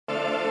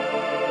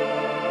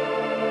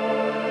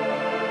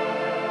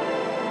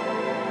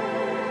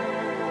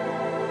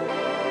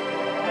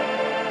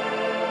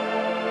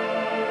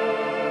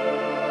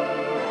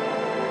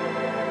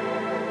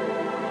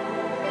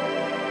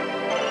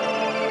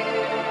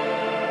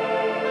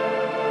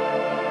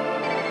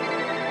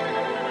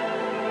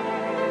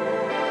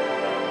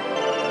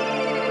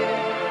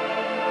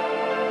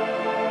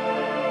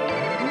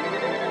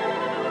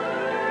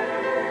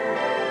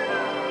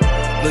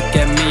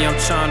Look at me, I'm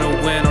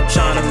tryna win, I'm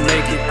tryna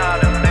make it.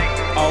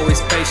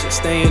 Always patient,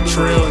 staying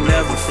trill,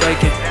 never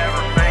faking.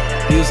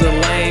 You's a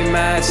lame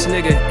ass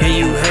nigga and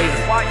you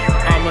hatin'.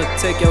 I'ma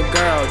take your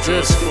girl,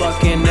 just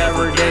fucking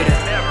never dating.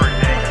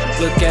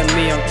 Look at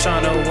me, I'm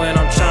tryna win,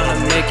 I'm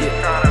tryna make it.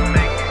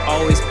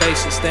 Always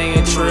patient,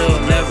 staying trill,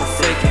 never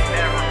faking.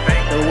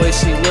 The way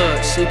she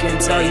looks, she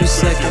can tell you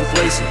second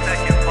placing.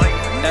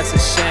 That's a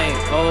shame,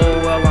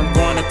 oh well, I'm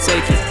gonna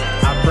take it.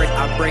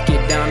 I break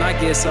it down, I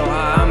get so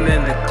high, I'm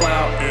in the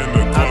cloud.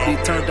 I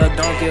be turned up,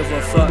 don't give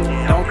a fuck,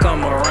 don't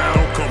come around.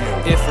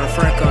 If a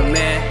friend come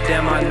in,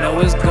 damn I know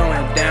it's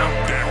going down.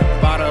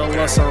 Bottle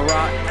of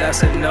Ciroc,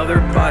 that's another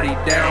body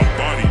down.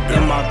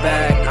 In my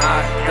bag,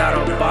 I got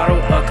a bottle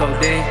of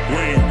codeine.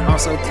 I'm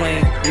so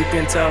clean, you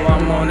can tell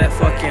I'm on that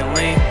fucking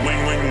lean.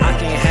 I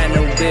can't have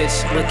no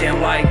bitch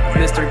looking like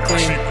Mr.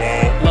 Clean.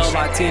 Love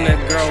Latina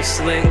girl,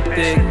 slick,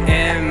 thick,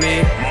 and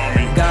mean.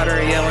 Got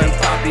her yelling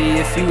Poppy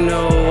if you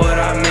know what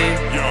I mean.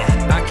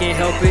 I can't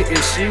help it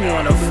if she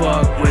wanna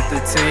fuck with the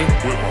team.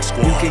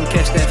 You can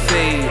catch that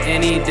fade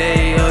any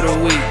day of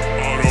the week.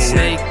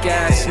 Snake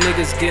ass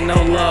niggas get no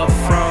love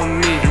from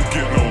me.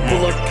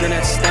 Pull up in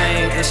that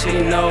stain and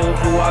she know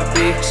who I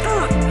be.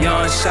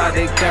 Young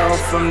Sade Carol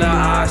from the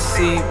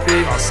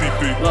ICP.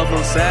 Love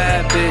a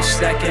bad bitch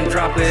that can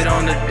drop it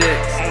on the dick.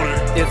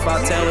 If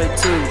I tell her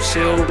to,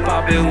 she'll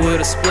pop it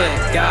with a split.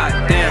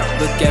 Goddamn,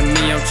 look at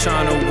me, I'm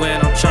tryna win,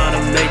 I'm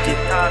tryna make it.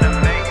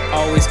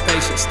 Always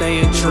patient,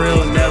 staying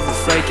trill, never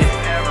faking.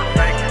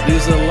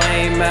 You's a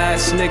lame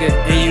ass nigga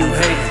and you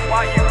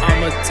hatin'.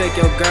 I'ma take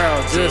your girl,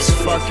 just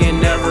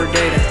fucking never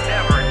dating.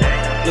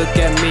 Look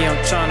at me,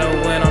 I'm tryna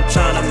win, I'm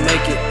tryna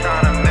make it.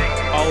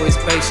 Always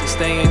patient,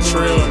 staying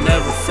trill,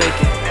 never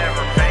faking.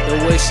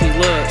 The way she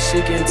looks,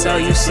 she can tell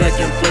you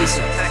second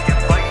placing.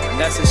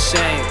 That's a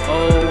shame,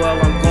 oh well,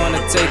 I'm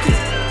gonna take it.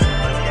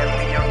 Look at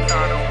me, I'm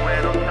tryna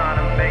win, I'm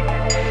tryna make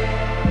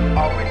it.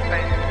 Always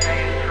patient,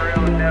 staying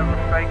trill, never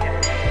faking.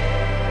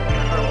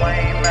 You's a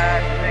lame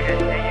ass nigga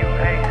and you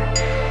hatin'.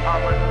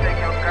 I'ma take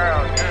your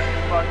girl, just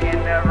fucking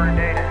never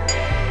dating.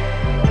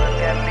 Look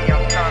at me,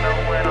 I'm tryna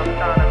win, I'm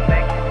tryna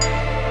make it.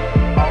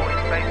 Always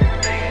patient,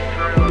 staying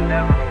trill,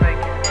 never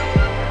faking.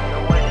 The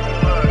way she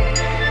looks,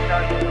 she can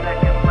tell you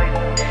second place.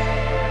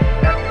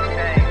 That's a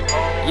shame,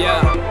 oh yeah.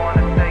 I'm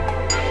gonna take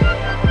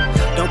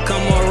it. Don't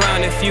come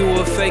around if you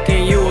a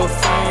faking, you a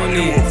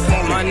phony.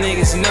 My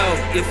niggas know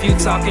if you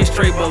talking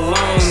straight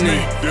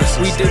baloney.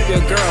 We dip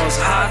your girls,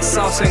 hot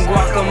sauce and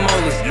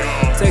guacamole.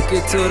 Take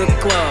it to the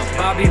club,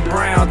 Bobby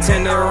Brown,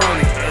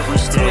 tenderoni.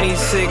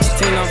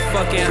 2016, I'm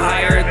fucking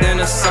higher than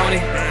a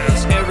Sony.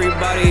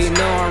 Everybody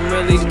know I'm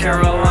really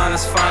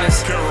Carolina's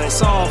finest.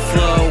 Soft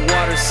flood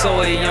water,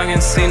 so a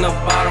youngin' seen the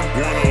bottom.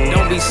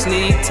 Don't be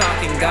sneak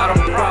talking, got a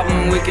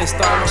problem, we can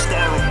start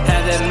them.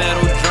 Have that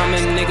metal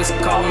drumming, niggas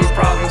call them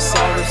problem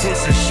solvers.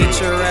 Get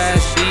your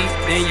ass beat,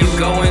 then you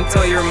go and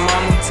tell your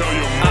mama.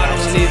 I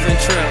don't even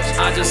trip,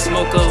 I just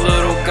smoke a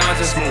little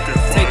ganja.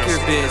 Take your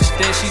bitch,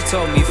 then she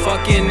told me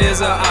fucking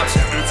is an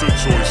option.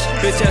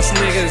 Bitch ass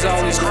niggas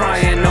always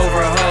crying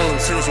over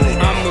hoes.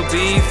 I'ma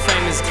be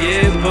famous,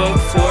 get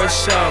booked for a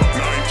show.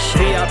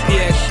 VIP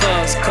at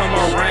clubs, come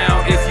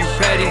around if you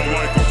petty.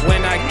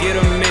 When I get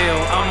a meal,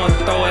 I'ma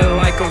throw it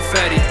like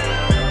confetti.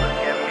 Look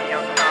at me,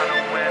 I'm tryna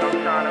win, I'm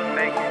tryna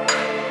make it.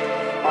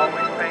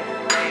 Always patient,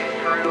 staying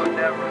trill,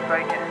 never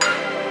faking.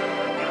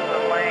 You's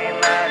a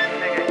lame ass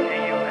nigga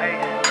and you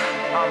hatin'.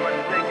 I'ma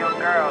take your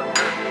girl,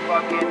 just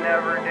fucking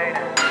never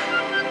dating.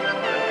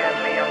 Look at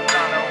me, I'm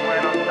tryna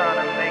win, I'm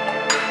tryna make it.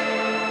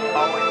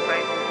 Always patient.